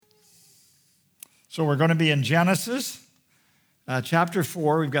So we're going to be in Genesis chapter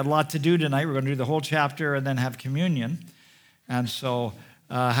 4. We've got a lot to do tonight. We're going to do the whole chapter and then have communion. And so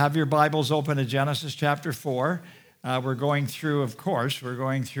have your Bibles open to Genesis chapter 4. We're going through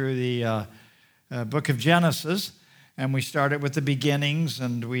the book of Genesis. And we started with the beginnings,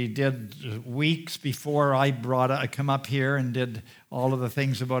 and we did weeks before I come up here and did all of the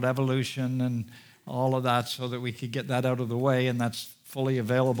things about evolution and all of that so that we could get that out of the way, and that's fully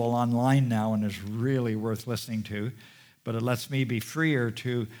available online now and is really worth listening to. But it lets me be freer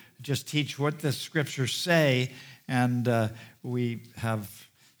to just teach what the scriptures say, and we have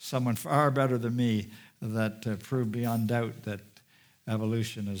someone far better than me that proved beyond doubt that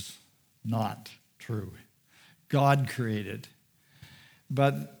evolution is not true. God created.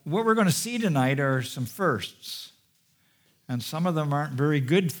 But what we're going to see tonight are some firsts. And some of them aren't very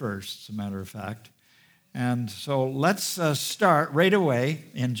good firsts, as a matter of fact. And so let's start right away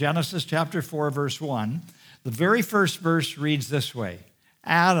in Genesis chapter 4, verse 1. The very first verse reads this way: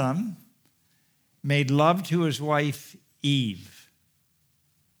 Adam made love to his wife Eve,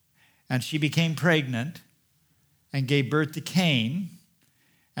 and she became pregnant and gave birth to Cain.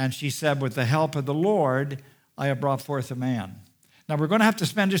 And she said, with the help of the Lord, I have brought forth a man. Now, we're going to have to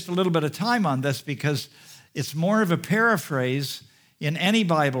spend just a little bit of time on this because it's more of a paraphrase in any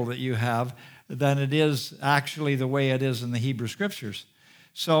Bible that you have than it is actually the way it is in the Hebrew Scriptures.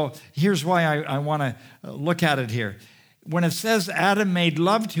 So here's why I want to look at it here. When it says Adam made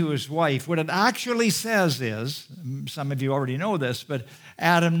love to his wife, what it actually says is, some of you already know this, but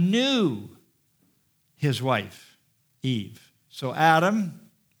Adam knew his wife, Eve. So Adam,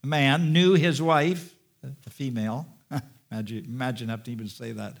 a man, knew his wife, the female. Imagine having to even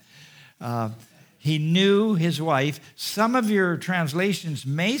say that. He knew his wife. Some of your translations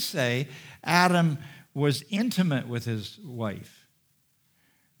may say Adam was intimate with his wife.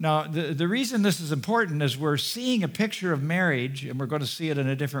 Now, the reason this is important is we're seeing a picture of marriage, and we're going to see it in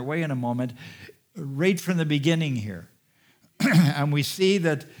a different way in a moment, right from the beginning here. And we see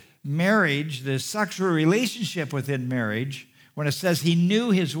that marriage, the sexual relationship within marriage, when it says he knew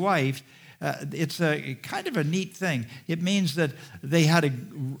his wife, it's a kind of a neat thing. It means that they had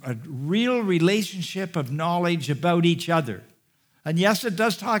a real relationship of knowledge about each other. And yes, it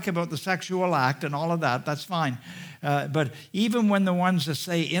does talk about the sexual act and all of that. That's fine. But even when the ones that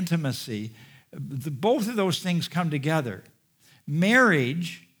say intimacy, both of those things come together.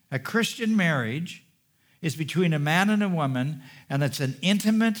 Marriage, a Christian marriage, is between a man and a woman, and it's an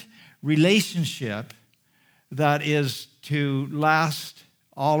intimate relationship that is to last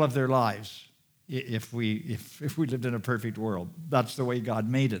all of their lives if we lived in a perfect world. That's the way God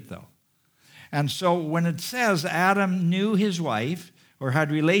made it, though. And so when it says Adam knew his wife or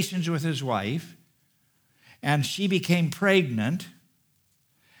had relations with his wife, and she became pregnant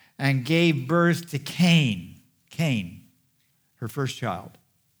and gave birth to Cain, her first child.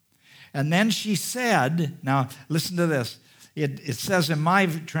 And then she said, now listen to this, it says in my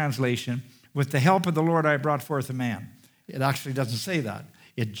translation, with the help of the Lord I brought forth a man. It actually doesn't say that.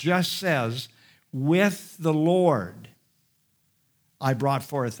 It just says, with the Lord I brought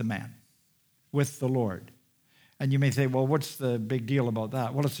forth a man. With the Lord. And you may say, well, what's the big deal about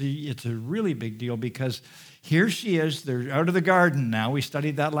that? Well, it's a really big deal because here she is. They're out of the garden now. We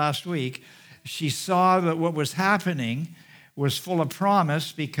studied that last week. She saw that what was happening was full of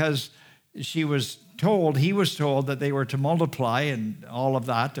promise because he was told that they were to multiply and all of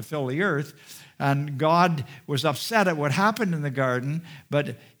that to fill the earth. And God was upset at what happened in the garden,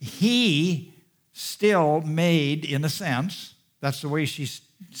 but he still made, in a sense, that's the way she's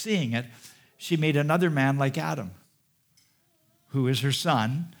seeing it, she made another man like Adam, who is her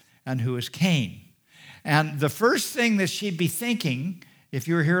son and who is Cain. And the first thing that she'd be thinking, if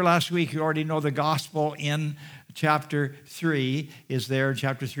you were here last week, you already know the gospel in chapter 3 is there,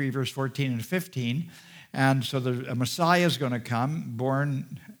 chapter 3, verse 14 and 15. And so a Messiah is going to come,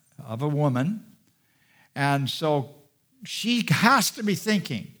 born of a woman. And so she has to be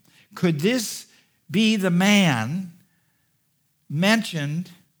thinking, could this be the man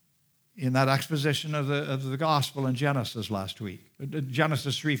mentioned in that exposition of the gospel in Genesis last week?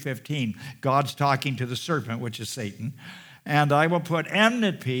 Genesis 3:15, God's talking to the serpent, which is Satan. And I will put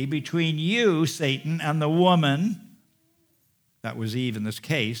enmity between you, Satan, and the woman, that was Eve in this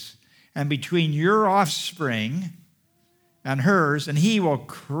case, and between your offspring and hers, and he will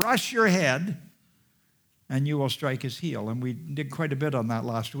crush your head, and you will strike his heel. And we did quite a bit on that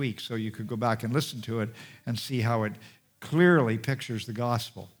last week, so you could go back and listen to it and see how it clearly pictures the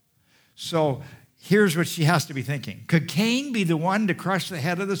gospel. So here's what she has to be thinking. Could Cain be the one to crush the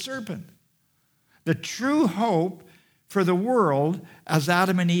head of the serpent? The true hope for the world as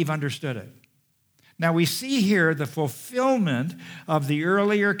Adam and Eve understood it. Now we see here the fulfillment of the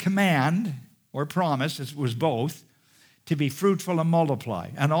earlier command or promise, it was both, to be fruitful and multiply,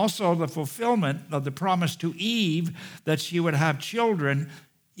 and also the fulfillment of the promise to Eve that she would have children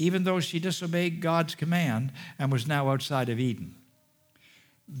even though she disobeyed God's command and was now outside of Eden.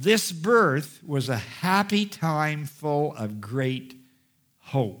 This birth was a happy time full of great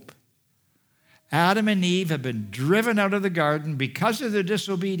hope. Adam and Eve had been driven out of the garden because of their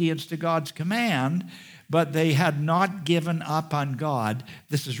disobedience to God's command, but they had not given up on God.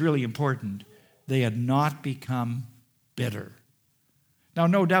 This is really important. They had not become bitter. Now,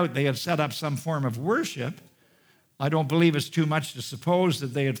 no doubt they had set up some form of worship. I don't believe it's too much to suppose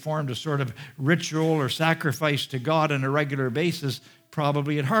that they had formed a sort of ritual or sacrifice to God on a regular basis,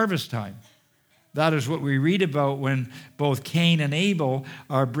 probably at harvest time. That is what we read about when both Cain and Abel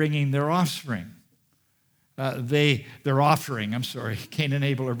are bringing their offspring. Cain and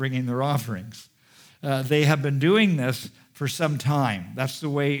Abel are bringing their offerings. They have been doing this for some time. That's the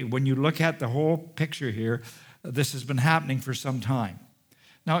way, when you look at the whole picture here, this has been happening for some time.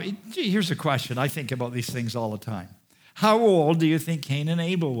 Now, here's a question. I think about these things all the time. How old do you think Cain and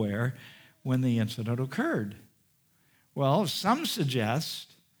Abel were when the incident occurred? Well, some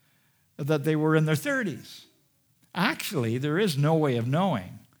suggest that they were in their 30s. Actually, there is no way of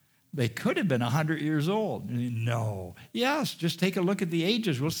knowing. They could have been 100 years old. No. Yes, just take a look at the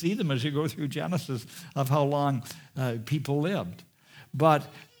ages. We'll see them as you go through Genesis of how long people lived. But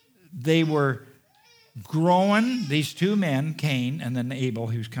they were grown, these two men, Cain and then Abel,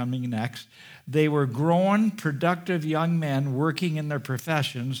 who's coming next, they were grown, productive young men working in their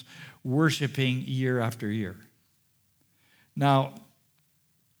professions, worshiping year after year. Now,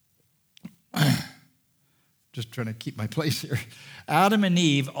 just trying to keep my place here. Adam and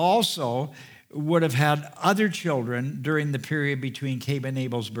Eve also would have had other children during the period between Cain and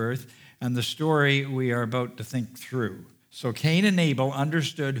Abel's birth and the story we are about to think through. So Cain and Abel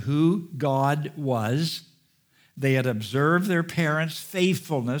understood who God was. They had observed their parents'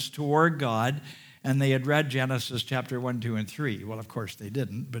 faithfulness toward God, and they had read Genesis chapter 1, 2, and 3. Well, of course they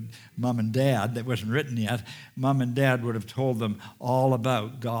didn't, but Mom and Dad, that wasn't written yet, Mom and Dad would have told them all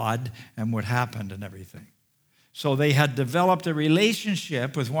about God and what happened and everything. So they had developed a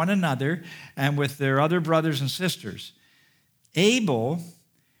relationship with one another and with their other brothers and sisters. Abel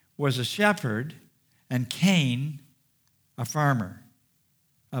was a shepherd, and Cain a farmer.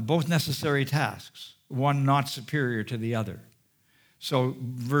 Both necessary tasks, one not superior to the other. So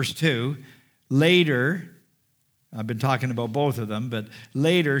verse 2, later, I've been talking about both of them, but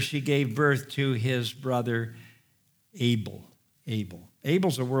later she gave birth to his brother Abel.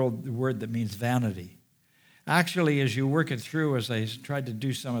 Abel's a word that means vanity. Actually, as you work it through, as I tried to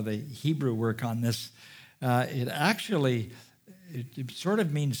do some of the Hebrew work on this, it sort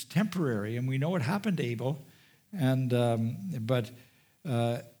of means temporary, and we know what happened to Abel. But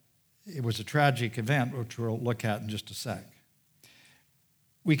it was a tragic event, which we'll look at in just a sec.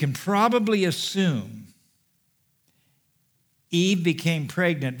 We can probably assume Eve became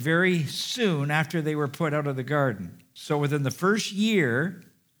pregnant very soon after they were put out of the garden. So within the first year,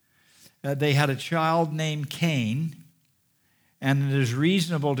 they had a child named Cain, and it is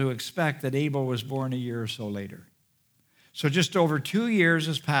reasonable to expect that Abel was born a year or so later. So just over 2 years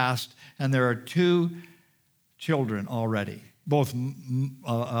has passed, and there are 2 children already, both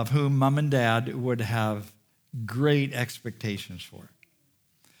of whom Mom and Dad would have great expectations for.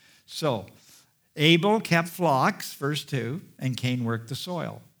 So, Abel kept flocks, verse 2, and Cain worked the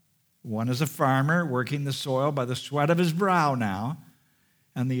soil. One is a farmer working the soil by the sweat of his brow now,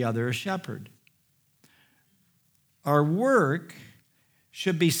 and the other a shepherd. Our work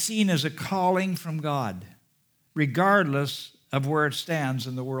should be seen as a calling from God, regardless of where it stands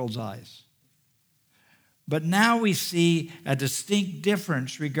in the world's eyes. But now we see a distinct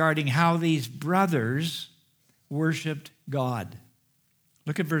difference regarding how these brothers worshiped God.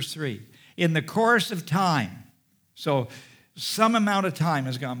 Look at verse 3. In the course of time, so some amount of time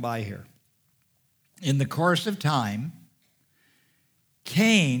has gone by here. In the course of time,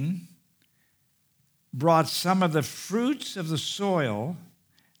 Cain brought some of the fruits of the soil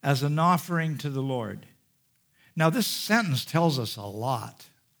as an offering to the Lord. Now, this sentence tells us a lot.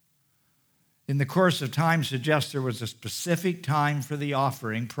 In the course of time suggests there was a specific time for the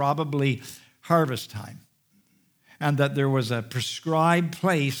offering, probably harvest time, and that there was a prescribed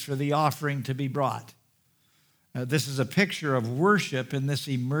place for the offering to be brought. This is a picture of worship in this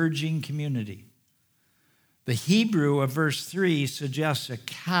emerging community. The Hebrew of verse 3 suggests a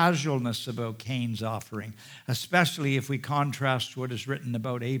casualness about Cain's offering, especially if we contrast what is written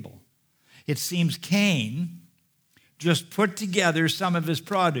about Abel. It seems Cain just put together some of his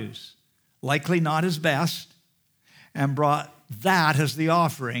produce, likely not his best, and brought that as the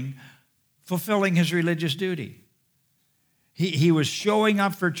offering, fulfilling his religious duty. He was showing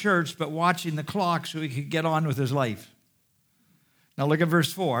up for church, but watching the clock so he could get on with his life. Now look at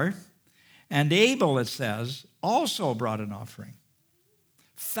verse 4. And Abel, it says, also brought an offering.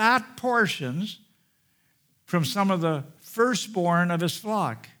 Fat portions from some of the firstborn of his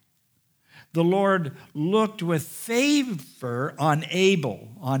flock. The Lord looked with favor on Abel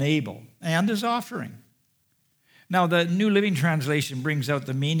and his offering. Now, the New Living Translation brings out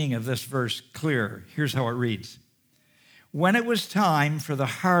the meaning of this verse clearer. Here's how it reads. When it was time for the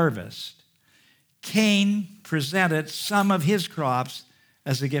harvest, Cain presented some of his crops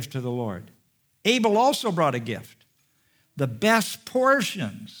as a gift to the Lord. Abel also brought a gift, the best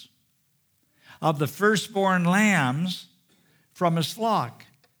portions of the firstborn lambs from his flock.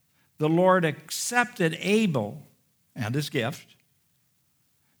 The Lord accepted Abel and his gift.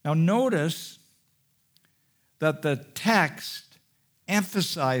 Now notice that the text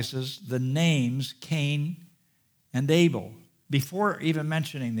emphasizes the names Cain and Abel before even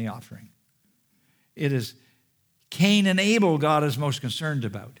mentioning the offering. It is Cain and Abel God is most concerned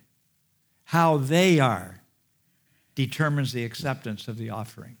about. How they are determines the acceptance of the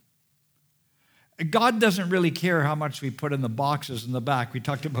offering. God doesn't really care how much we put in the boxes in the back. We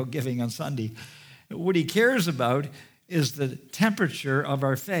talked about giving on Sunday. What he cares about is the temperature of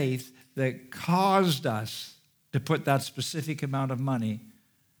our faith that caused us to put that specific amount of money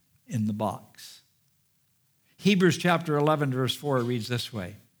in the box. Hebrews chapter 11, verse 4 reads this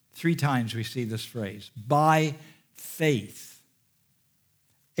way. 3 times we see this phrase. By faith,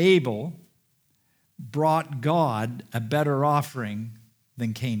 Abel brought God a better offering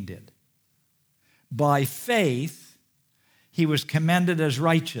than Cain did. By faith, he was commended as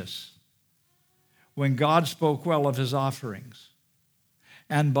righteous when God spoke well of his offerings.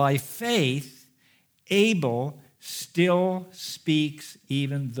 And by faith, Abel still speaks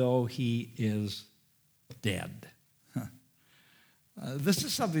even though he is dead. This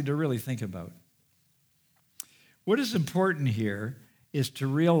is something to really think about. What is important here is to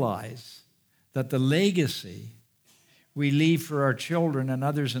realize that the legacy we leave for our children and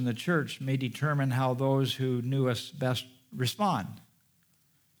others in the church may determine how those who knew us best respond.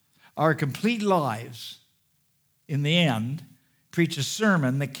 Our complete lives, in the end, preach a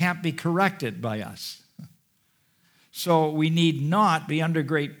sermon that can't be corrected by us. So we need not be under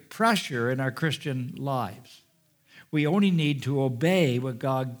great pressure in our Christian lives. We only need to obey what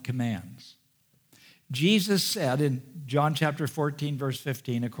God commands. Jesus said in John chapter 14, verse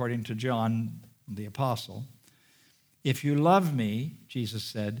 15, according to John the apostle, if you love me, Jesus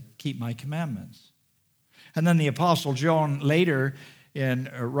said, keep my commandments. And then the apostle John later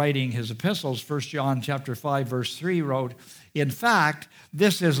in writing his epistles, 1 John chapter 5, verse 3 wrote, in fact,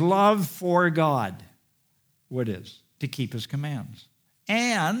 this is love for God. What is? To keep his commands.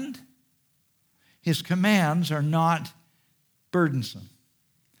 And his commands are not burdensome.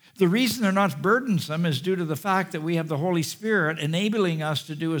 The reason they're not burdensome is due to the fact that we have the Holy Spirit enabling us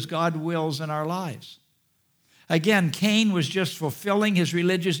to do as God wills in our lives. Again, Cain was just fulfilling his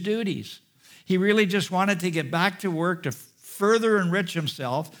religious duties. He really just wanted to get back to work to further enrich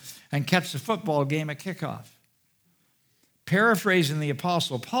himself and catch the football game at kickoff. Paraphrasing the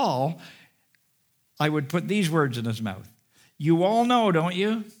Apostle Paul, I would put these words in his mouth. You all know, don't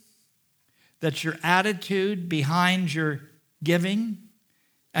you, that your attitude behind your giving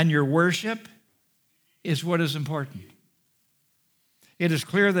and your worship is what is important. It is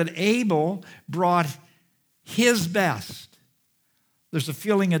clear that Abel brought his best. There's a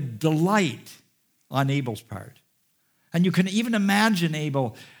feeling of delight on Abel's part. And you can even imagine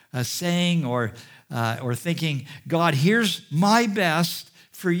Abel saying or thinking, God, here's my best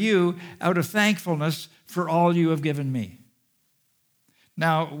for you out of thankfulness for all you have given me.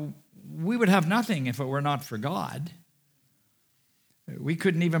 Now, we would have nothing if it were not for God. We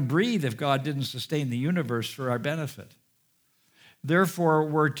couldn't even breathe if God didn't sustain the universe for our benefit. Therefore,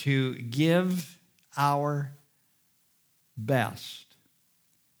 we're to give our best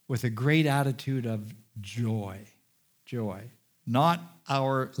with a great attitude of joy, not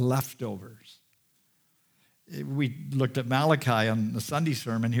our leftovers. We looked at Malachi on the Sunday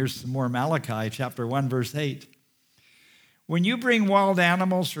sermon. Here's some more Malachi, chapter 1, verse 8. When you bring wild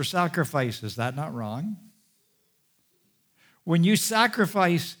animals for sacrifice, is that not wrong? When you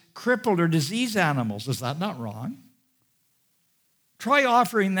sacrifice crippled or diseased animals, is that not wrong? Try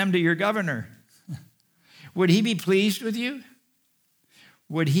offering them to your governor. Would he be pleased with you?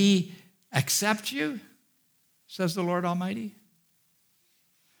 Would he accept you? Says the Lord Almighty.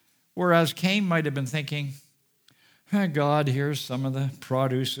 Whereas Cain might have been thinking, God, here's some of the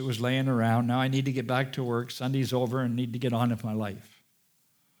produce that was laying around. Now I need to get back to work. Sunday's over and need to get on with my life.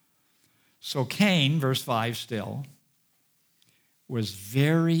 So Cain, verse 5 still, was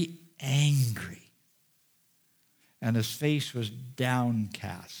very angry. And his face was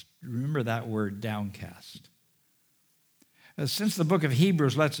downcast. Remember that word, downcast. Since the book of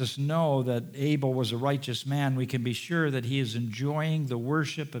Hebrews lets us know that Abel was a righteous man, we can be sure that he is enjoying the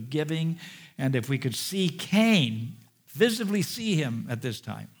worship of giving. And if we could see Cain, visibly see him at this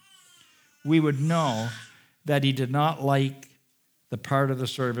time, we would know that he did not like the part of the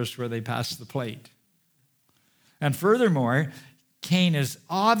service where they passed the plate. And furthermore, Cain is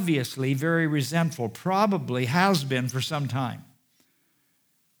obviously very resentful, probably has been for some time.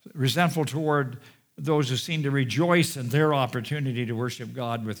 Resentful toward those who seem to rejoice in their opportunity to worship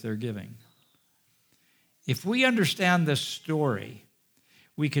God with their giving. If we understand this story,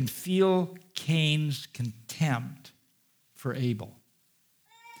 we can feel Cain's contempt for Abel.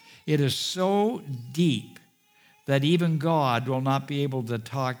 It is so deep that even God will not be able to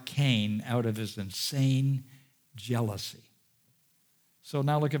talk Cain out of his insane jealousy. So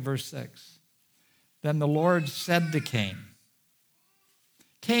now look at verse 6. Then the Lord said to Cain,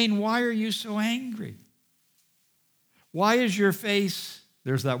 Cain, why are you so angry? Why is your face,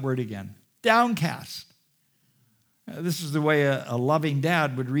 there's that word again, downcast? This is the way a loving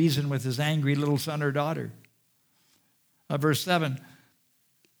dad would reason with his angry little son or daughter. Verse 7,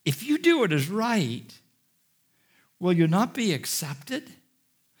 if you do what is right, will you not be accepted?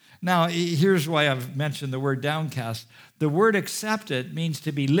 Now, here's why I've mentioned the word downcast. The word accepted means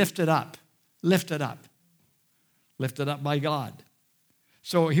to be lifted up, lifted up, lifted up by God.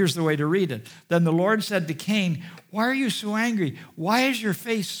 So here's the way to read it. Then the Lord said to Cain, why are you so angry? Why is your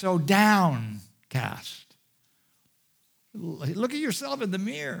face so downcast? Look at yourself in the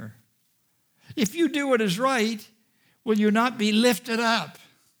mirror. If you do what is right, will you not be lifted up?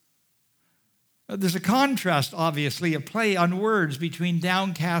 There's a contrast, obviously, a play on words between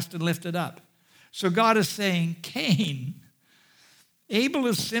downcast and lifted up. So God is saying, Cain, Abel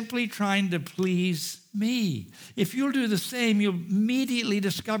is simply trying to please me. If you'll do the same, you'll immediately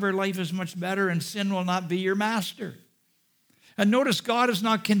discover life is much better and sin will not be your master. And notice God is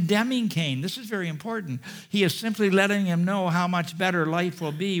not condemning Cain. This is very important. He is simply letting him know how much better life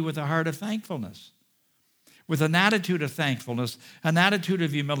will be with a heart of thankfulness, with an attitude of thankfulness, an attitude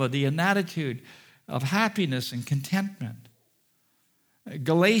of humility, an attitude of happiness and contentment.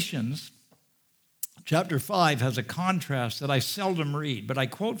 Galatians chapter 5 has a contrast that I seldom read, but I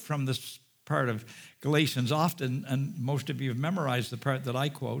quote from this part of Galatians often, and most of you have memorized the part that I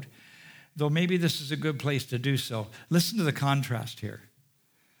quote, though maybe this is a good place to do so. Listen to the contrast here.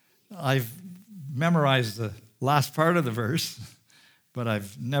 I've memorized the last part of the verse, but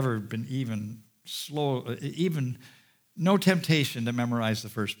I've never been no temptation to memorize the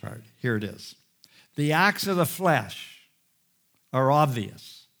first part. Here it is. The acts of the flesh are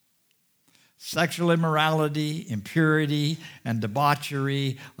obvious. Sexual immorality, impurity, and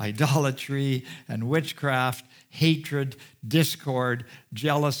debauchery, idolatry, and witchcraft, hatred, discord,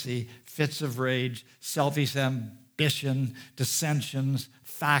 jealousy, fits of rage, selfish ambition, dissensions,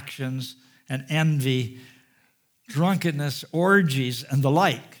 factions, and envy, drunkenness, orgies, and the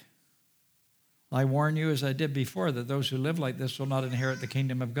like. I warn you, as I did before, that those who live like this will not inherit the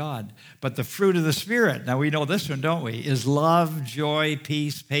kingdom of God. But the fruit of the Spirit, now we know this one, don't we, is love, joy,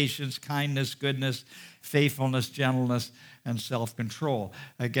 peace, patience, kindness, goodness, faithfulness, gentleness, and self-control.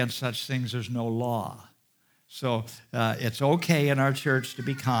 Against such things there's no law. So it's okay in our church to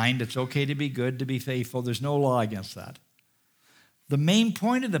be kind. It's okay to be good, to be faithful. There's no law against that. The main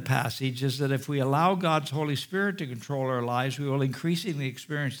point of the passage is that if we allow God's Holy Spirit to control our lives, we will increasingly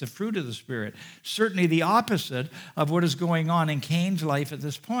experience the fruit of the Spirit, certainly the opposite of what is going on in Cain's life at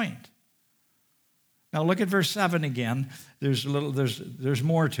this point. Now look at verse 7 again. There's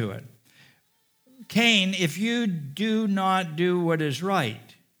more to it. Cain, if you do not do what is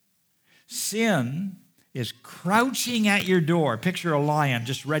right, sin is crouching at your door. Picture a lion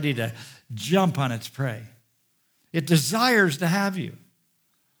just ready to jump on its prey. It desires to have you.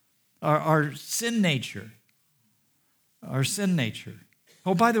 Our sin nature. Our sin nature.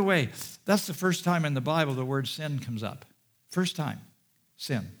 Oh, by the way, that's the first time in the Bible the word sin comes up. First time,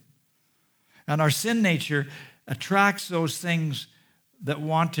 sin. And our sin nature attracts those things that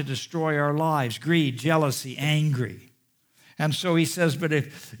want to destroy our lives. Greed, jealousy, angry. And so he says, but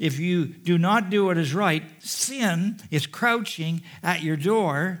if you do not do what is right, sin is crouching at your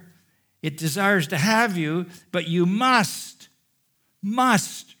door. It desires to have you, but you must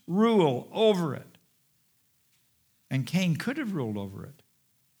rule over it. And Cain could have ruled over it.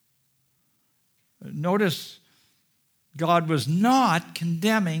 Notice God was not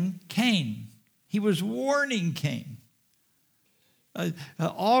condemning Cain. He was warning Cain.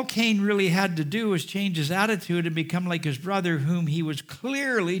 All Cain really had to do was change his attitude and become like his brother, whom he was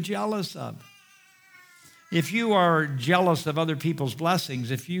clearly jealous of. If you are jealous of other people's blessings,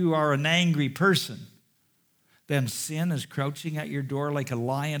 if you are an angry person, then sin is crouching at your door like a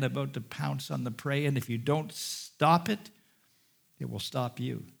lion about to pounce on the prey, and if you don't stop it, it will stop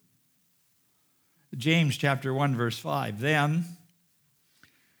you. James chapter 1, verse 5. Then,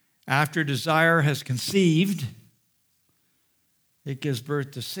 after desire has conceived, it gives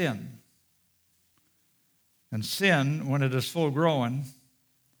birth to sin. And sin, when it is full grown,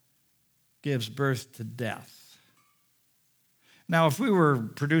 gives birth to death. Now, if we were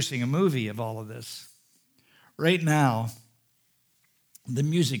producing a movie of all of this, right now, the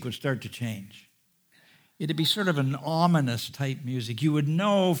music would start to change. It'd be sort of an ominous type music. You would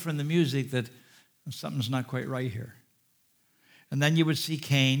know from the music that something's not quite right here. And then you would see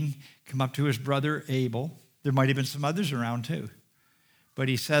Cain come up to his brother Abel. There might have been some others around too. But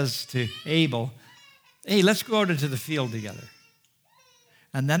he says to Abel, hey, let's go out into the field together.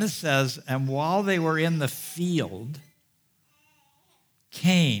 And then it says, and while they were in the field,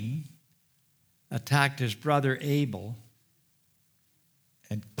 Cain attacked his brother Abel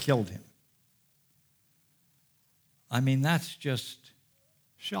and killed him. I mean, that's just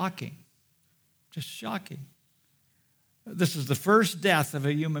shocking. Just shocking. This is the first death of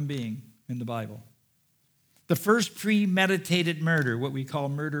a human being in the Bible. The first premeditated murder, what we call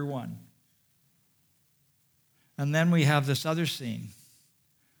murder one. And then we have this other scene.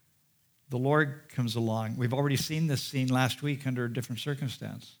 The Lord comes along. We've already seen this scene last week under a different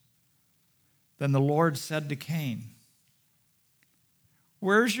circumstance. Then the Lord said to Cain,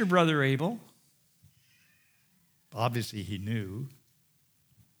 where's your brother Abel? Obviously he knew.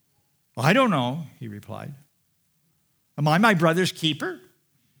 I don't know, he replied. Am I my brother's keeper?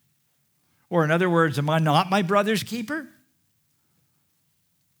 Or in other words, am I not my brother's keeper?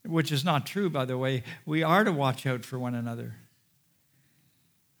 Which is not true, by the way. We are to watch out for one another.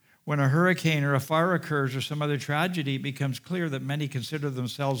 When a hurricane or a fire occurs or some other tragedy, it becomes clear that many consider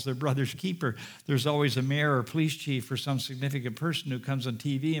themselves their brother's keeper. There's always a mayor or police chief or some significant person who comes on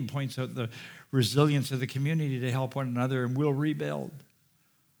TV and points out the resilience of the community to help one another and will rebuild.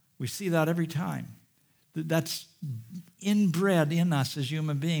 We see that every time. That's inbred in us as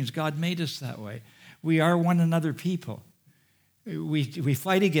human beings. God made us that way. We are one another people. We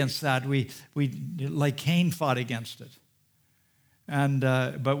fight against that. We like Cain fought against it.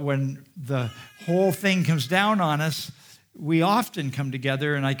 But when the whole thing comes down on us, we often come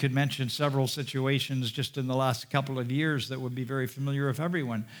together, and I could mention several situations just in the last couple of years that would be very familiar with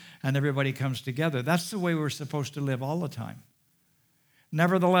everyone, and everybody comes together. That's the way we're supposed to live all the time.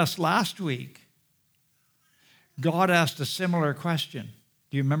 Nevertheless, last week, God asked a similar question.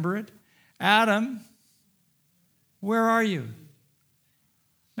 Do you remember it? Adam, where are you?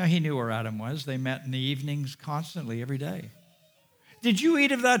 Now, he knew where Adam was. They met in the evenings constantly, every day. Did you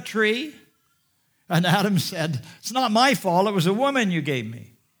eat of that tree? And Adam said, it's not my fault. It was a woman you gave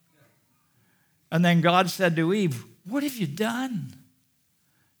me. And then God said to Eve, what have you done?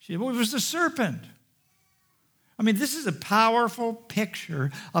 She said, well, it was the serpent. I mean, this is a powerful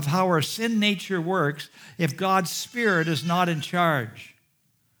picture of how our sin nature works if God's Spirit is not in charge.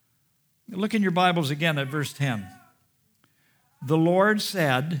 Look in your Bibles again at verse 10. The Lord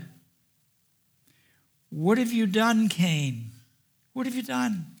said, what have you done, Cain? What have you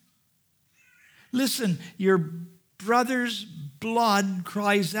done? Listen, your brother's blood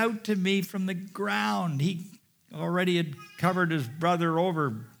cries out to me from the ground. He already had covered his brother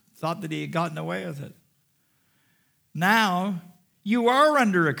over, thought that he had gotten away with it. Now you are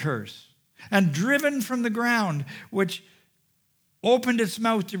under a curse and driven from the ground, which opened its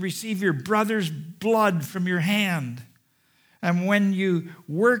mouth to receive your brother's blood from your hand. And when you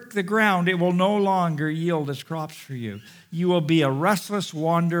work the ground, it will no longer yield its crops for you. You will be a restless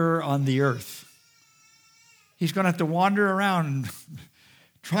wanderer on the earth. He's going to have to wander around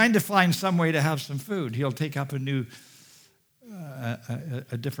trying to find some way to have some food. He'll take up a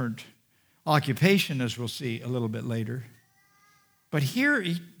different occupation, as we'll see a little bit later. But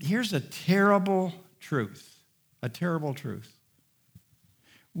here's a terrible truth, a terrible truth.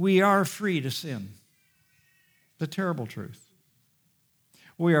 We are free to sin. The terrible truth.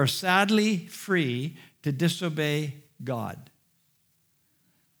 We are sadly free to disobey God.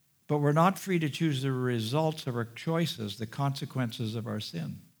 But we're not free to choose the results of our choices, the consequences of our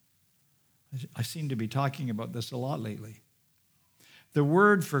sin. I seem to be talking about this a lot lately. The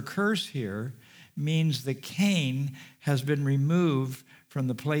word for curse here means that Cain has been removed from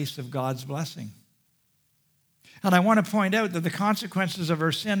the place of God's blessing. And I want to point out that the consequences of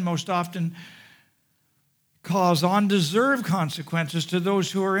our sin most often cause undeserved consequences to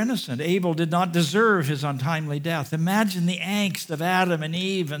those who are innocent. Abel did not deserve his untimely death. Imagine the angst of Adam and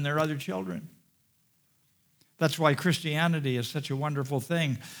Eve and their other children. That's why Christianity is such a wonderful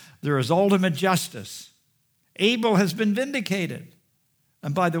thing. There is ultimate justice. Abel has been vindicated.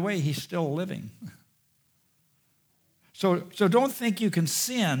 And by the way, he's still living. So don't think you can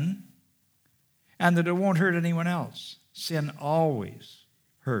sin and that it won't hurt anyone else. Sin always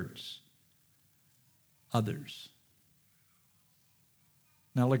hurts others.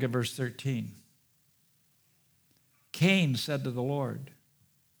 Now look at verse 13. Cain said to the Lord,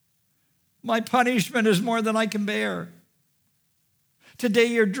 "My punishment is more than I can bear. Today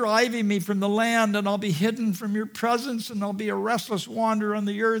you're driving me from the land, and I'll be hidden from your presence, and I'll be a restless wanderer on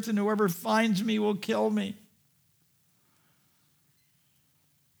the earth, and whoever finds me will kill me."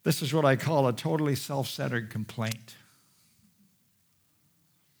 This is what I call a totally self-centered complaint.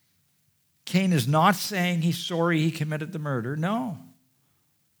 Cain is not saying he's sorry he committed the murder. No.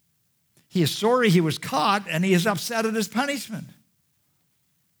 He is sorry he was caught, and he is upset at his punishment.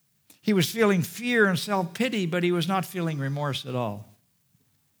 He was feeling fear and self-pity, but he was not feeling remorse at all.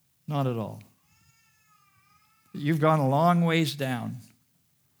 Not at all. You've gone a long ways down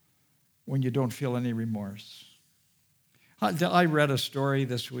when you don't feel any remorse. I read a story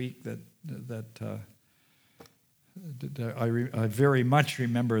this week that I very much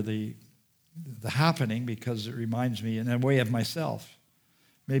remember the happening because it reminds me in a way of myself.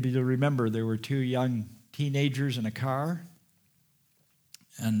 Maybe you'll remember there were two young teenagers in a car,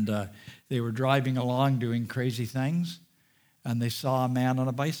 and they were driving along doing crazy things, and they saw a man on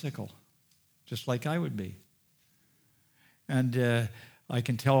a bicycle, just like I would be. And I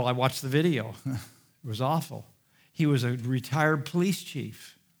can tell, I watched the video. It was awful. He was a retired police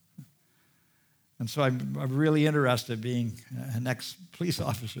chief. And so I'm really interested being an ex-police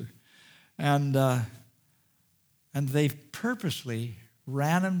officer. And they purposely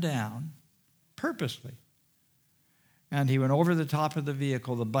ran him down, purposely. And he went over the top of the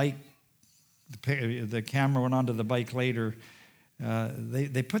vehicle. The bike, the camera went onto the bike later.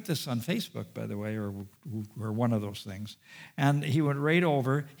 They put this on Facebook, by the way, or one of those things. And he went right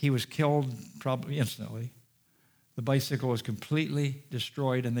over. He was killed probably instantly. The bicycle was completely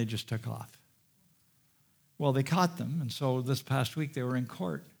destroyed, and they just took off. Well, they caught them, and so this past week they were in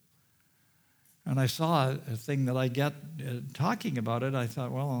court. And I saw a thing that I get talking about it. I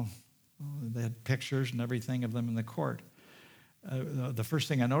thought, well, they had pictures and everything of them in the court. The first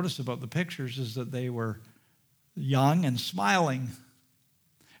thing I noticed about the pictures is that they were young and smiling.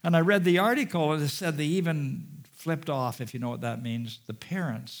 And I read the article, and it said they even flipped off, if you know what that means, the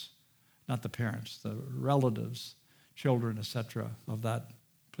parents, not the parents, the relatives, children, etc., of that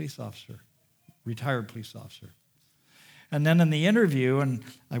police officer, retired police officer. And then in the interview, and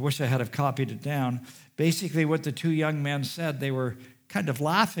I wish I had have copied it down, basically what the two young men said, they were kind of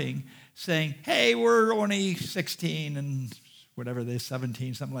laughing, saying, "Hey, we're only 16 and whatever they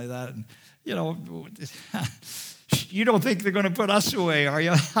 17, something like that. And, you know, you don't think they're going to put us away, are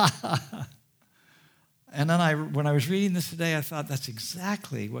you?" And then when I was reading this today, I thought that's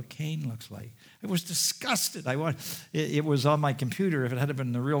exactly what Cain looks like. I was disgusted. It was on my computer. If it had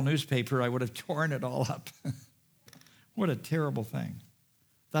been the real newspaper, I would have torn it all up. What a terrible thing.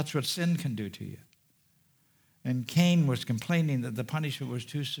 That's what sin can do to you. And Cain was complaining that the punishment was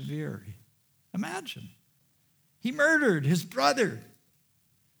too severe. Imagine. He murdered his brother.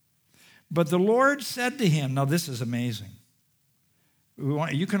 But the Lord said to him, now this is amazing.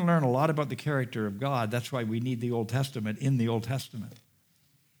 You can learn a lot about the character of God. That's why we need the Old Testament in the Old Testament.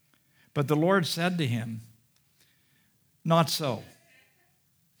 But the Lord said to him, "Not so.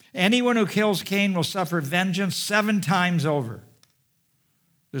 Anyone who kills Cain will suffer vengeance 7 times over."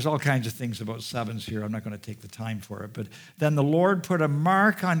 There's all kinds of things about sevens here. I'm not going to take the time for it. But then the Lord put a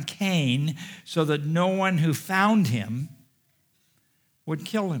mark on Cain so that no one who found him would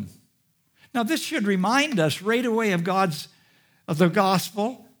kill him. Now, this should remind us right away of the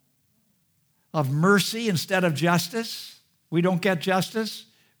gospel, of mercy instead of justice. We don't get justice.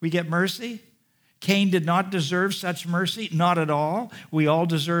 We get mercy. Cain did not deserve such mercy, not at all. We all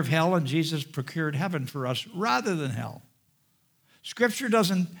deserve hell, and Jesus procured heaven for us rather than hell. Scripture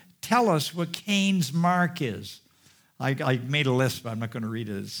doesn't tell us what Cain's mark is. I made a list, but I'm not going to read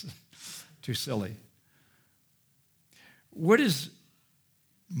it. It's too silly. What is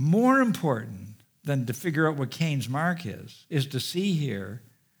more important than to figure out what Cain's mark is to see here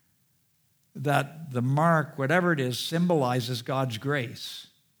that the mark, whatever it is, symbolizes God's grace.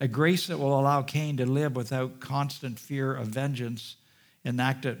 A grace that will allow Cain to live without constant fear of vengeance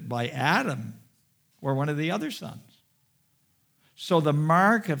enacted by Adam or one of the other sons. So the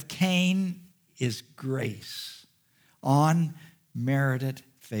mark of Cain is grace, unmerited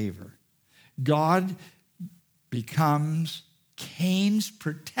favor. God becomes Cain's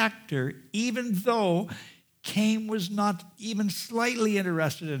protector, even though Cain was not even slightly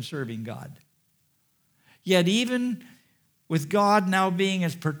interested in serving God. Yet even with God now being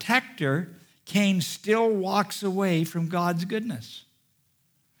his protector, Cain still walks away from God's goodness.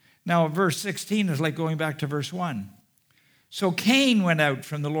 Now, verse 16 is like going back to verse 1. So Cain went out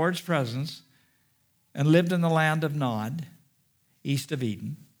from the Lord's presence and lived in the land of Nod, east of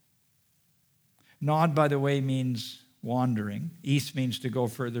Eden. Nod, by the way, means wandering. East means to go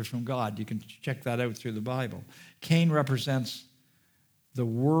further from God. You can check that out through the Bible. Cain represents the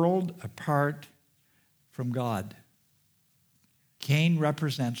world apart from God. Cain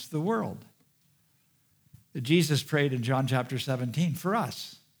represents the world. Jesus prayed in John chapter 17 for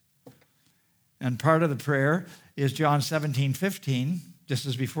us. And part of the prayer is John 17:15, just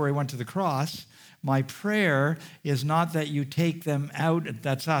as before he went to the cross. My prayer is not that you take them out,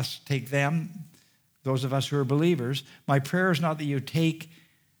 that's us, take them, those of us who are believers. My prayer is not that you take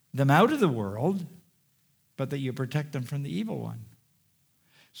them out of the world, but that you protect them from the evil one.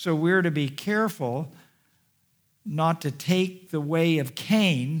 So we're to be careful not to take the way of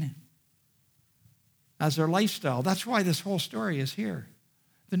Cain as our lifestyle. That's why this whole story is here.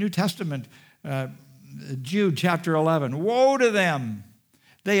 The New Testament, Jude chapter 11, woe to them!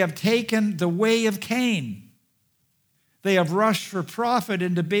 They have taken the way of Cain. They have rushed for profit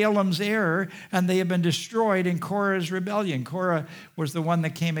into Balaam's error, and they have been destroyed in Korah's rebellion. Korah was the one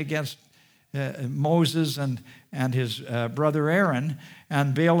that came against Moses and his brother Aaron,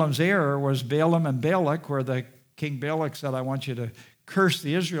 and Balaam's error was Balaam and Balak, where the King Balak said, I want you to curse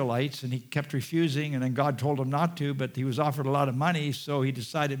the Israelites, and he kept refusing, and then God told him not to, but he was offered a lot of money, so he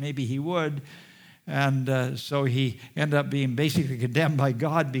decided maybe he would, and so he ended up being basically condemned by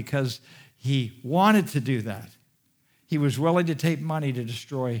God because he wanted to do that. He was willing to take money to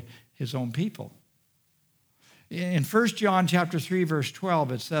destroy his own people. In 1 John chapter 3, verse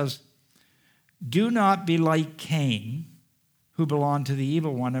 12, it says, do not be like Cain, who belonged to the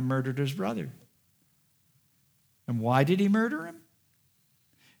evil one and murdered his brother. And why did he murder him?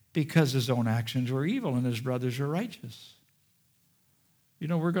 Because his own actions were evil and his brothers were righteous. You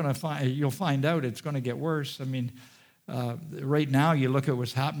know, you'll find out it's going to get worse. I mean, right now you look at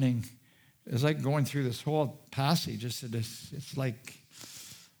what's happening. It's like going through this whole passage. It's like,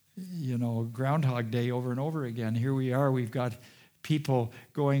 you know, Groundhog Day over and over again. Here we are. We've got people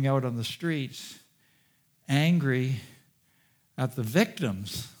going out on the streets angry at the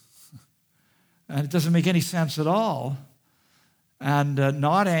victims. And it doesn't make any sense at all. And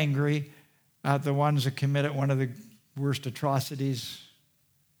not angry at the ones that committed one of the worst atrocities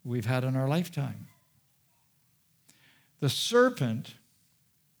we've had in our lifetime. The serpent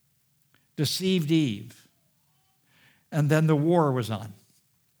deceived Eve, and then the war was on.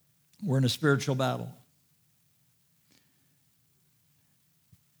 We're in a spiritual battle.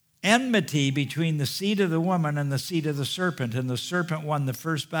 Enmity between the seed of the woman and the seed of the serpent, and the serpent won the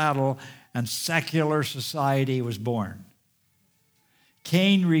first battle, and secular society was born.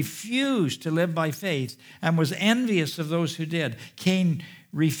 Cain refused to live by faith and was envious of those who did. Cain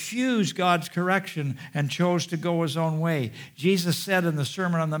refused God's correction and chose to go his own way. Jesus said in the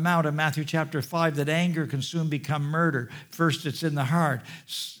Sermon on the Mount in Matthew chapter 5 that anger can soon become murder. First it's in the heart,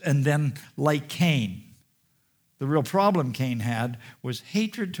 and then like Cain. The real problem Cain had was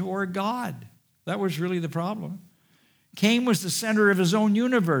hatred toward God. That was really the problem. Cain was the center of his own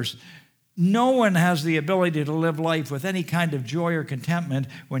universe. No one has the ability to live life with any kind of joy or contentment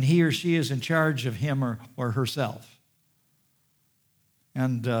when he or she is in charge of him or herself.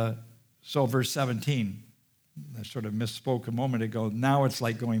 And so verse 17, I sort of misspoke a moment ago. Now it's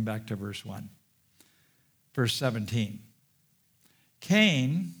like going back to verse 1. Verse 17.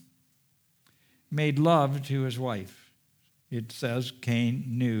 Cain made love to his wife. It says Cain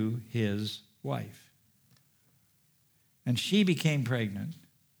knew his wife. And she became pregnant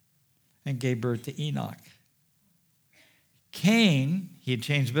and gave birth to Enoch. Cain, he had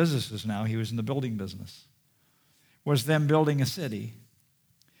changed businesses now. He was in the building business. Was then building a city,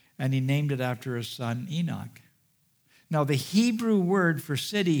 and he named it after his son Enoch. Now, the Hebrew word for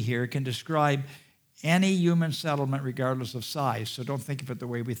city here can describe any human settlement regardless of size, so don't think of it the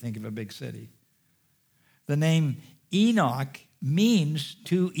way we think of a big city. The name Enoch means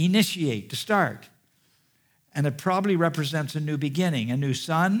to initiate, to start. And it probably represents a new beginning, a new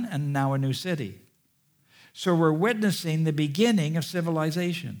son, and now a new city. So we're witnessing the beginning of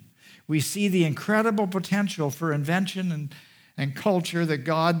civilization. We see the incredible potential for invention and culture that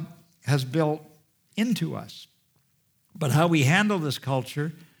God has built into us. But how we handle this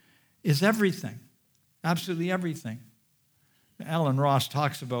culture is everything, absolutely everything. Alan Ross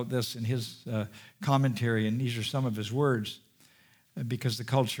talks about this in his commentary, and these are some of his words, because the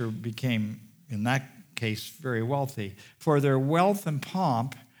culture became, in that case, very wealthy. For their wealth and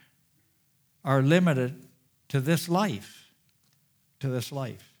pomp are limited to this life,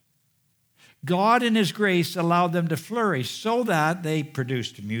 God in his grace allowed them to flourish so that they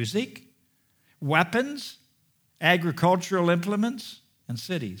produced music, weapons, agricultural implements, and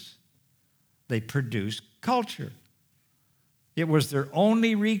cities. They produced culture. It was their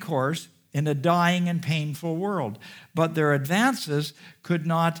only recourse in a dying and painful world. But their advances could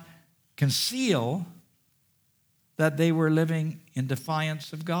not conceal that they were living in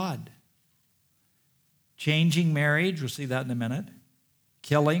defiance of God. Changing marriage, we'll see that in a minute.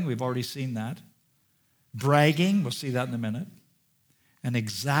 Killing, we've already seen that. Bragging, we'll see that in a minute. And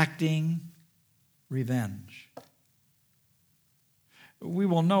exacting revenge. We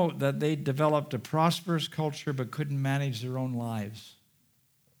will note that they developed a prosperous culture but couldn't manage their own lives.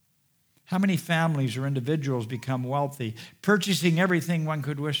 How many families or individuals become wealthy, purchasing everything one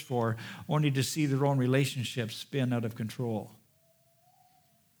could wish for, only to see their own relationships spin out of control?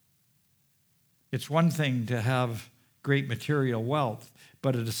 It's one thing to have great material wealth,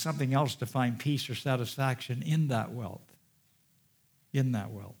 but it is something else to find peace or satisfaction in that wealth. In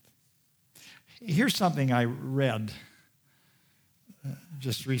that wealth. Here's something I read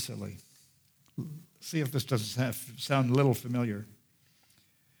just recently. See if this doesn't sound a little familiar.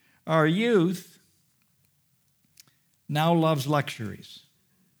 Our youth now loves luxuries.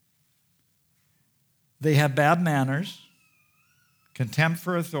 They have bad manners, contempt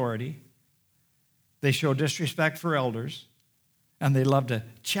for authority, they show disrespect for elders, and they love to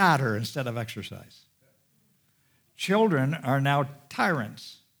chatter instead of exercise. Children are now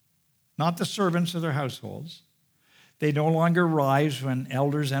tyrants, not the servants of their households. They no longer rise when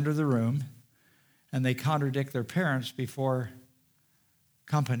elders enter the room, and they contradict their parents before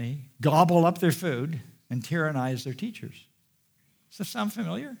company, gobble up their food, and tyrannize their teachers. Does that sound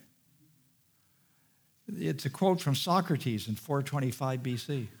familiar? It's a quote from Socrates in 425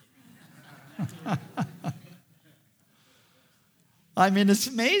 BC. I mean, it's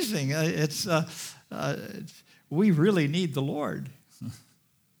amazing. We really need the Lord.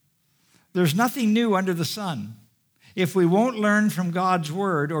 There's nothing new under the sun. If we won't learn from God's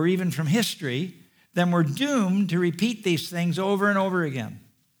word or even from history, then we're doomed to repeat these things over and over again.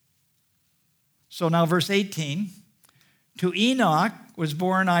 So now verse 18, to Enoch was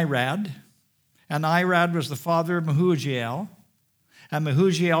born Irad, and Irad was the father of Mehujael, and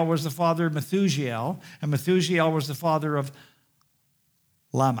Mehujael was the father of Methujael, and Methujael was the father of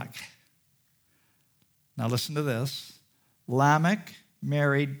Lamech. Now listen to this. Lamech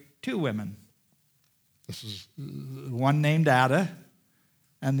married two women. This is one named Ada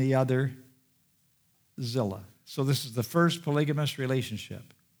and the other Zillah. So this is the first polygamous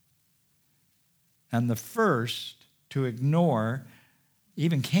relationship. And the first to ignore,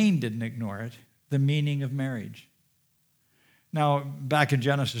 even Cain didn't ignore it, the meaning of marriage. Now, back in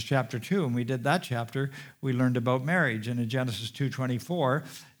Genesis chapter 2, when we did that chapter, we learned about marriage. And in Genesis 2:24,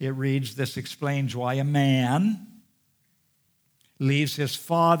 it reads, this explains why a man leaves his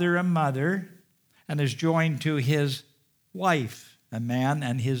father and mother and is joined to his wife, a man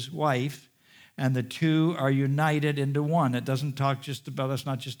and his wife, and the two are united into one. It doesn't talk just about, that's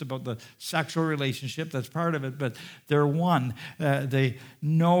not just about the sexual relationship, that's part of it, but they're one. They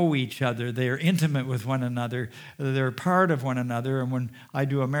know each other. They are intimate with one another. They're part of one another. And when I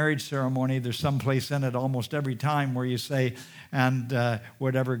do a marriage ceremony, there's some place in it almost every time where you say, and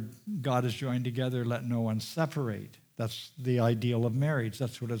whatever God has joined together, let no one separate. That's the ideal of marriage.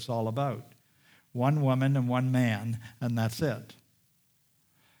 That's what it's all about. One woman and one man, and that's it.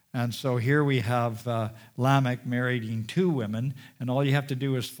 And so here we have Lamech marrying two women, and all you have to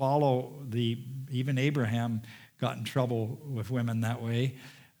do is follow even Abraham got in trouble with women that way.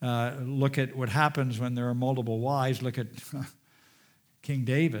 Look at what happens when there are multiple wives. Look at King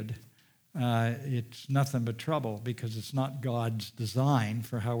David. It's nothing but trouble because it's not God's design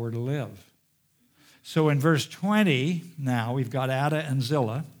for how we're to live. So in verse 20, now we've got Ada and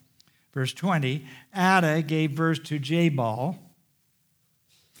Zillah. Verse 20, Ada gave birth to Jabal.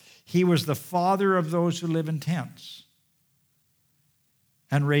 He was the father of those who live in tents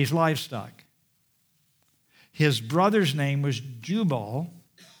and raise livestock. His brother's name was Jubal.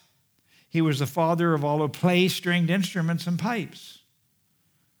 He was the father of all who play stringed instruments and pipes.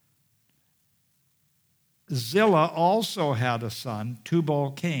 Zillah also had a son,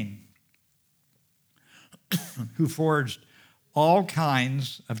 Tubal-Cain, who forged all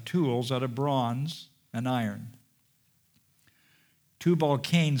kinds of tools out of bronze and iron.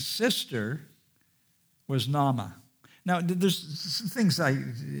 Tubal-Cain's sister was Naamah. Now, there's some things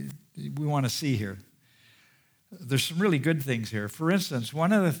we want to see here. There's some really good things here. For instance,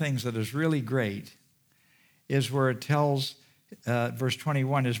 one of the things that is really great is where it tells, verse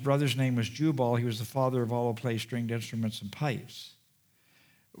 21, his brother's name was Jubal. He was the father of all who play stringed instruments and pipes.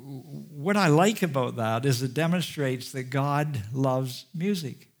 What I like about that is it demonstrates that God loves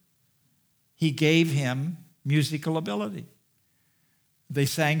music. He gave him musical ability. They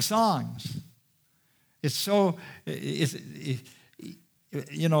sang songs. It's so, I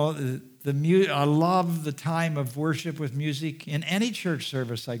love the time of worship with music in any church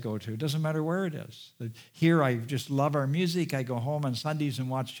service I go to. It doesn't matter where it is. Here, I just love our music. I go home on Sundays and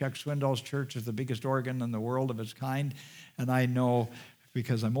watch Chuck Swindoll's church is the biggest organ in the world of its kind. And I know,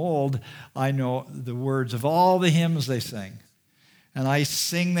 because I'm old, I know the words of all the hymns they sing. And I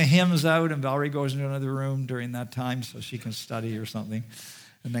sing the hymns out, and Valerie goes into another room during that time so she can study or something,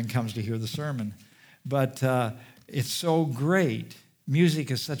 and then comes to hear the sermon. But it's so great. Music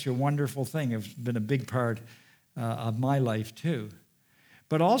is such a wonderful thing. It's been a big part of my life too.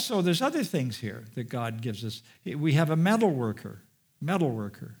 But also there's other things here that God gives us. We have a metal worker.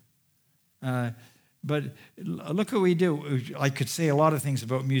 But look what we do. I could say a lot of things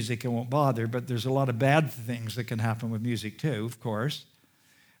about music, I won't bother, but there's a lot of bad things that can happen with music too, of course.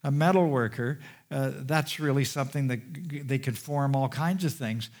 A metal worker, that's really something that they can form all kinds of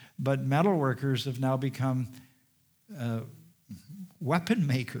things, but metal workers have now become weapon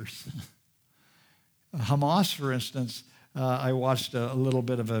makers. Hamas, for instance, I watched a little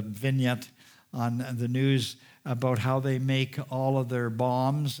bit of a vignette on the news about how they make all of their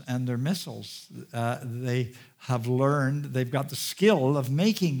bombs and their missiles. They have learned, they've got the skill of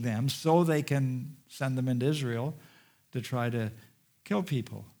making them so they can send them into Israel to try to kill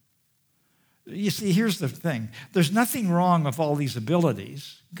people. You see, here's the thing. There's nothing wrong with all these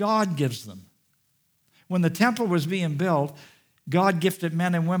abilities. God gives them. When the temple was being built, God gifted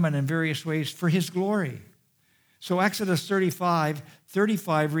men and women in various ways for his glory. So Exodus 35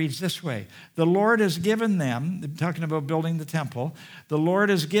 reads this way. The Lord has given them, talking about building the temple, the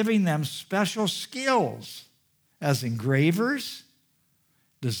Lord is giving them special skills as engravers,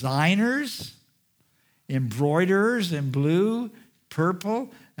 designers, embroiderers in blue,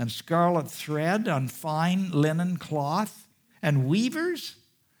 purple, and scarlet thread on fine linen cloth, and weavers.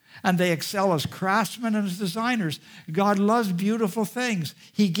 And they excel as craftsmen and as designers. God loves beautiful things.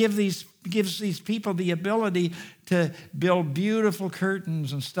 He gives these people the ability to build beautiful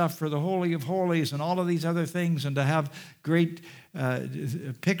curtains and stuff for the Holy of Holies and all of these other things, and to have great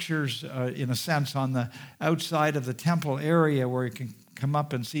pictures, in a sense, on the outside of the temple area where you can come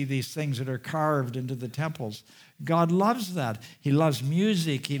up and see these things that are carved into the temples. God loves that. He loves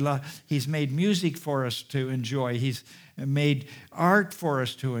music. He's made music for us to enjoy. He's made art for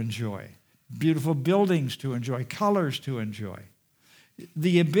us to enjoy, beautiful buildings to enjoy, colors to enjoy.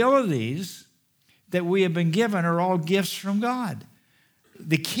 The abilities that we have been given are all gifts from God.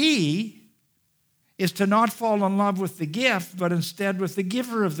 The key is to not fall in love with the gift, but instead with the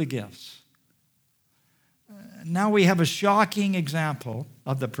giver of the gifts. Now we have a shocking example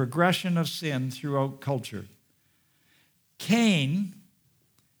of the progression of sin throughout culture. Cain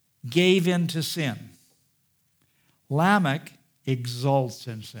gave in to sin. Lamech exalts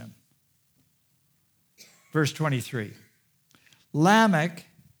in sin. Verse 23. Lamech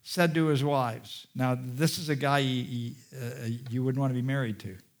said to his wives, now this is a guy you wouldn't want to be married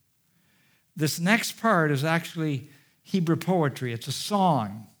to. This next part is actually Hebrew poetry. It's a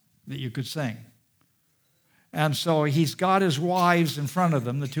song that you could sing. And so he's got his wives in front of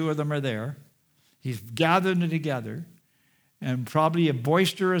them. The two of them are there. He's gathered them together, and probably a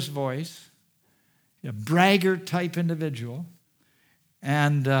boisterous voice, a braggart type individual.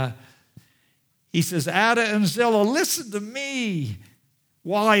 And he says, Ada and Zillah, listen to me,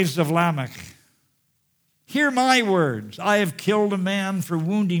 wives of Lamech. Hear my words. I have killed a man for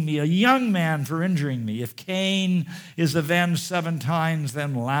wounding me, a young man for injuring me. If Cain is avenged 7 times,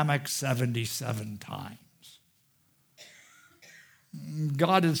 then Lamech 77 times.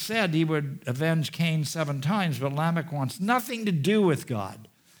 God had said he would avenge Cain 7 times, but Lamech wants nothing to do with God.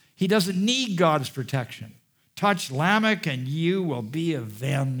 He doesn't need God's protection. Touch Lamech and you will be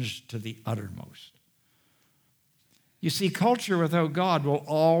avenged to the uttermost. You see, culture without God will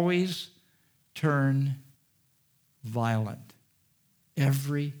always turn violent.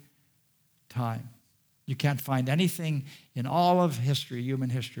 Every time. You can't find anything in all of history, human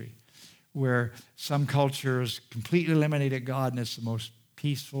history, where some cultures completely eliminated God and it's the most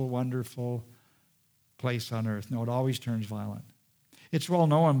peaceful, wonderful place on earth. No, it always turns violent. It's well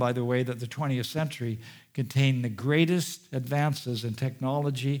known, by the way, that the 20th century contained the greatest advances in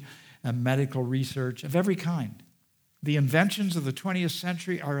technology and medical research of every kind. The inventions of the 20th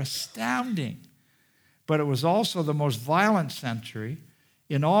century are astounding, but it was also the most violent century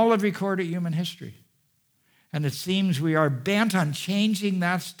in all of recorded human history. And it seems we are bent on changing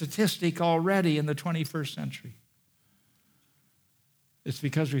that statistic already in the 21st century. It's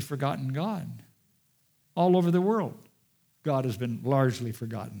because we've forgotten God. All over the world, God has been largely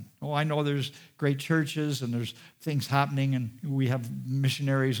forgotten. Oh, I know there's great churches and there's things happening, and we have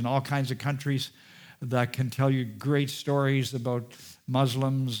missionaries in all kinds of countries that can tell you great stories about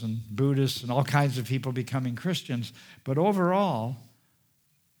Muslims and Buddhists and all kinds of people becoming Christians. But overall,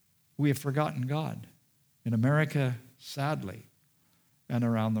 we have forgotten God. In America, sadly, and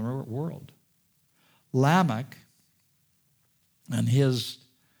around the world. Lamech and his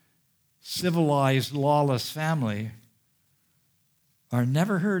civilized, lawless family are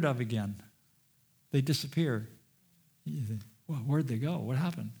never heard of again. They disappear. You think, well, where'd they go? What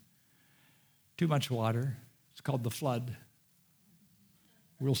happened? Too much water. It's called the flood.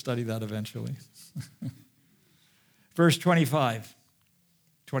 We'll study that eventually. Verse 25,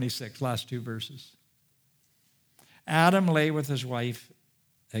 26, last two verses. Adam lay with his wife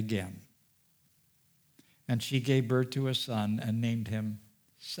again, and she gave birth to a son and named him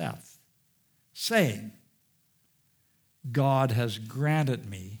Seth, saying, God has granted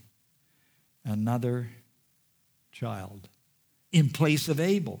me another child in place of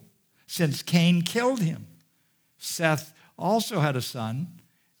Abel, since Cain killed him. Seth also had a son,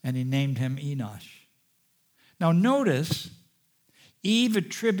 and he named him Enosh. Now notice, Eve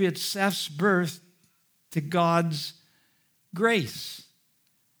attributes Seth's birth to God's grace.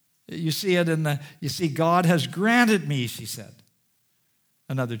 You see it God has granted me, she said,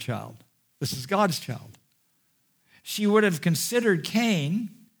 another child. This is God's child. She would have considered Cain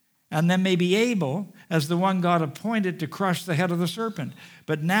and then maybe Abel as the one God appointed to crush the head of the serpent.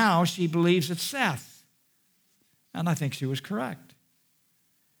 But now she believes it's Seth. And I think she was correct.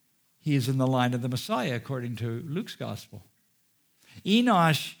 He is in the line of the Messiah, according to Luke's gospel.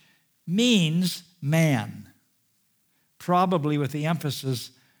 Enosh means man, probably with the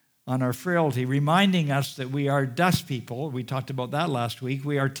emphasis on our frailty, reminding us that we are dust people. We talked about that last week.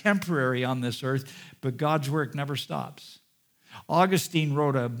 We are temporary on this earth, but God's work never stops. Augustine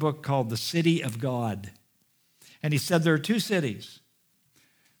wrote a book called The City of God. And he said there are two cities,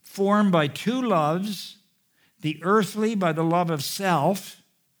 formed by two loves, the earthly by the love of self,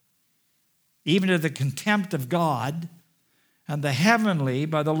 even to the contempt of God, and the heavenly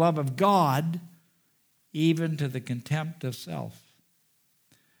by the love of God, even to the contempt of self.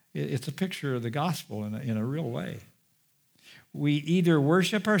 It's a picture of the gospel in a real way. We either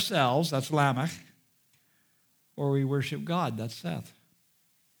worship ourselves, that's Lamech, or we worship God, that's Seth.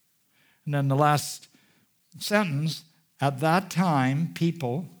 And then the last sentence, at that time,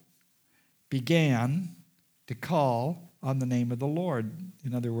 people began to call on the name of the Lord.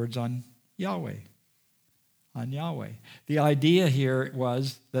 In other words, on Yahweh. On Yahweh. The idea here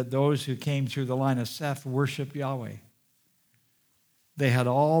was that those who came through the line of Seth worshiped Yahweh. They had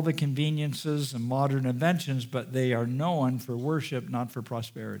all the conveniences and modern inventions, but they are known for worship, not for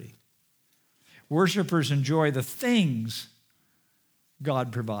prosperity. Worshippers enjoy the things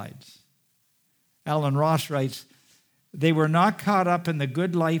God provides. Alan Ross writes, they were not caught up in the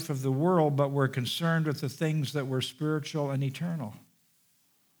good life of the world, but were concerned with the things that were spiritual and eternal.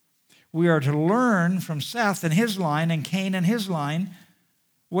 We are to learn from Seth and his line and Cain and his line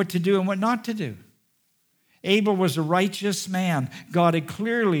what to do and what not to do. Abel was a righteous man. God had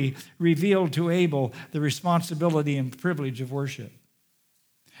clearly revealed to Abel the responsibility and privilege of worship.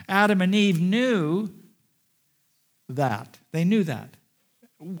 Adam and Eve knew that. They knew that.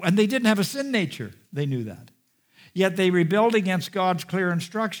 And they didn't have a sin nature. They knew that. Yet they rebelled against God's clear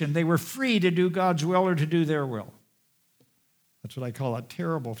instruction. They were free to do God's will or to do their will. That's what I call a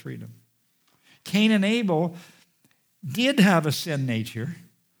terrible freedom. Cain and Abel did have a sin nature,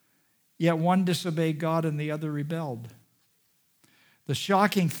 yet one disobeyed God and the other rebelled. The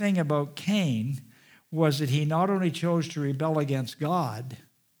shocking thing about Cain was that he not only chose to rebel against God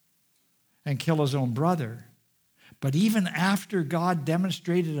and kill his own brother, but even after God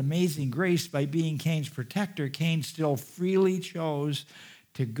demonstrated amazing grace by being Cain's protector, Cain still freely chose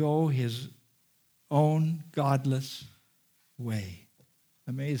to go his own godless way.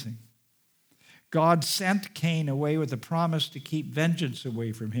 Amazing. God sent Cain away with a promise to keep vengeance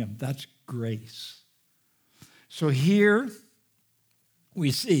away from him. That's grace. So here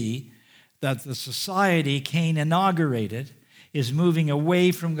we see that the society Cain inaugurated is moving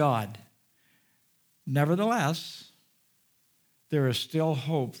away from God. Nevertheless, there is still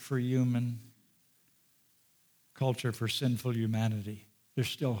hope for human culture, for sinful humanity. There's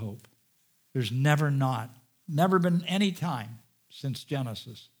still hope. There's never been any time since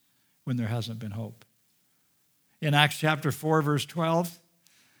Genesis when there hasn't been hope. In Acts chapter 4, verse 12,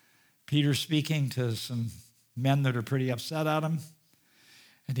 Peter's speaking to some men that are pretty upset at him,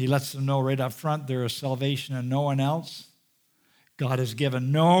 and he lets them know right up front there is salvation in no one else. God has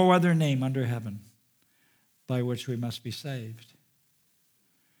given no other name under heaven by which we must be saved.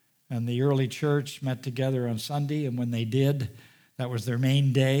 And the early church met together on Sunday, and when they did, that was their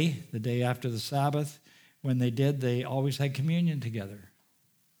main day, the day after the Sabbath. When they did, they always had communion together.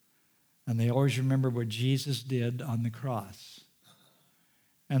 And they always remembered what Jesus did on the cross.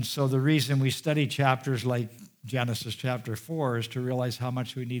 And so the reason we study chapters like Genesis chapter 4 is to realize how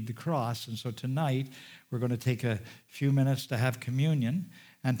much we need the cross. And so tonight, we're going to take a few minutes to have communion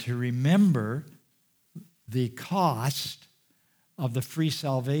and to remember the cost of the free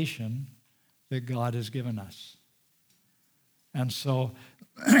salvation that God has given us. And so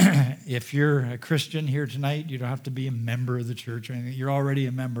if you're a Christian here tonight, you don't have to be a member of the church or anything. You're already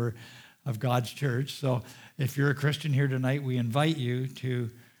a member of God's church. So if you're a Christian here tonight, we invite you to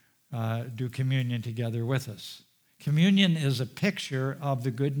do communion together with us. Communion is a picture of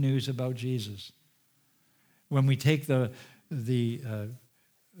the good news about Jesus. When we take the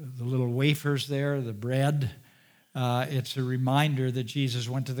little wafers there, the bread, it's a reminder that Jesus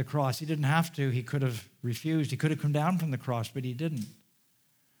went to the cross. He didn't have to. He could have refused. He could have come down from the cross, but he didn't.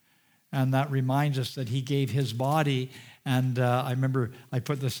 And that reminds us that he gave his body. And I remember I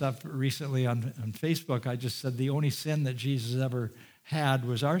put this up recently on Facebook. I just said the only sin that Jesus ever had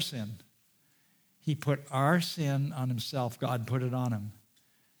was our sin. He put our sin on himself. God put it on him.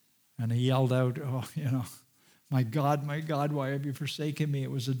 And he yelled out, my God, why have you forsaken me?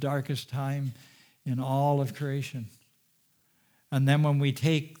 It was the darkest time in all of creation. And then when we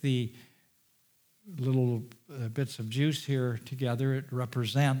take the little bits of juice here together, it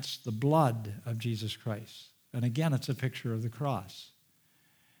represents the blood of Jesus Christ. And again, it's a picture of the cross.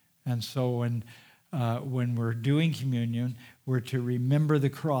 And so when we're doing communion, we're to remember the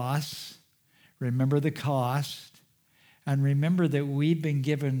cross, remember the cost, and remember that we've been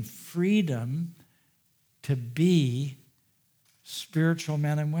given freedom to be spiritual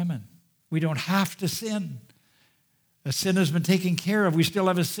men and women. We don't have to sin. The sin has been taken care of. We still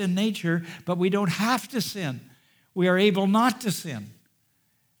have a sin nature, but we don't have to sin. We are able not to sin.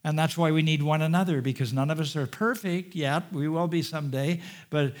 And that's why we need one another, because none of us are perfect yet. We will be someday,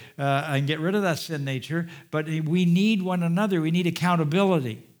 but and get rid of that sin nature. But we need one another. We need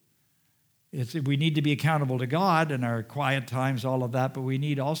accountability. We need to be accountable to God in our quiet times, all of that, but we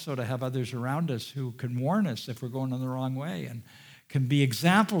need also to have others around us who can warn us if we're going in the wrong way and can be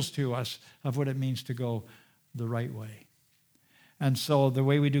examples to us of what it means to go the right way. And so the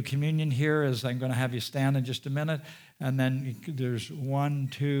way we do communion here is I'm going to have you stand in just a minute, and then there's 1,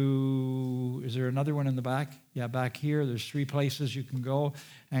 2, is there another one in the back? Yeah, back here. There's 3 places you can go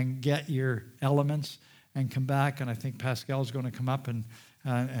and get your elements and come back, and I think Pascal's going to come up and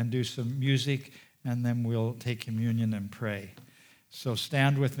do some music, and then we'll take communion and pray. So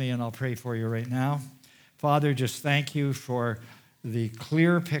stand with me, and I'll pray for you right now. Father, just thank you for the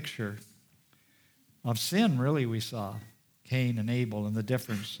clear picture of sin, really, we saw. Cain and Abel and the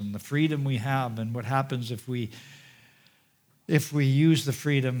difference and the freedom we have and what happens if we use the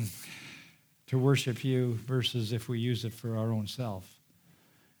freedom to worship you versus if we use it for our own self.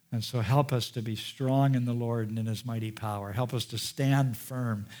 And so help us to be strong in the Lord and in his mighty power. Help us to stand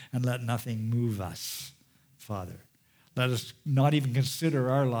firm and let nothing move us, Father. Let us not even consider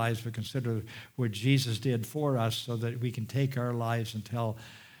our lives, but consider what Jesus did for us so that we can take our lives and tell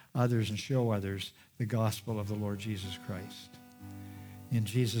others and show others the gospel of the Lord Jesus Christ. In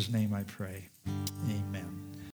Jesus' name I pray. Amen.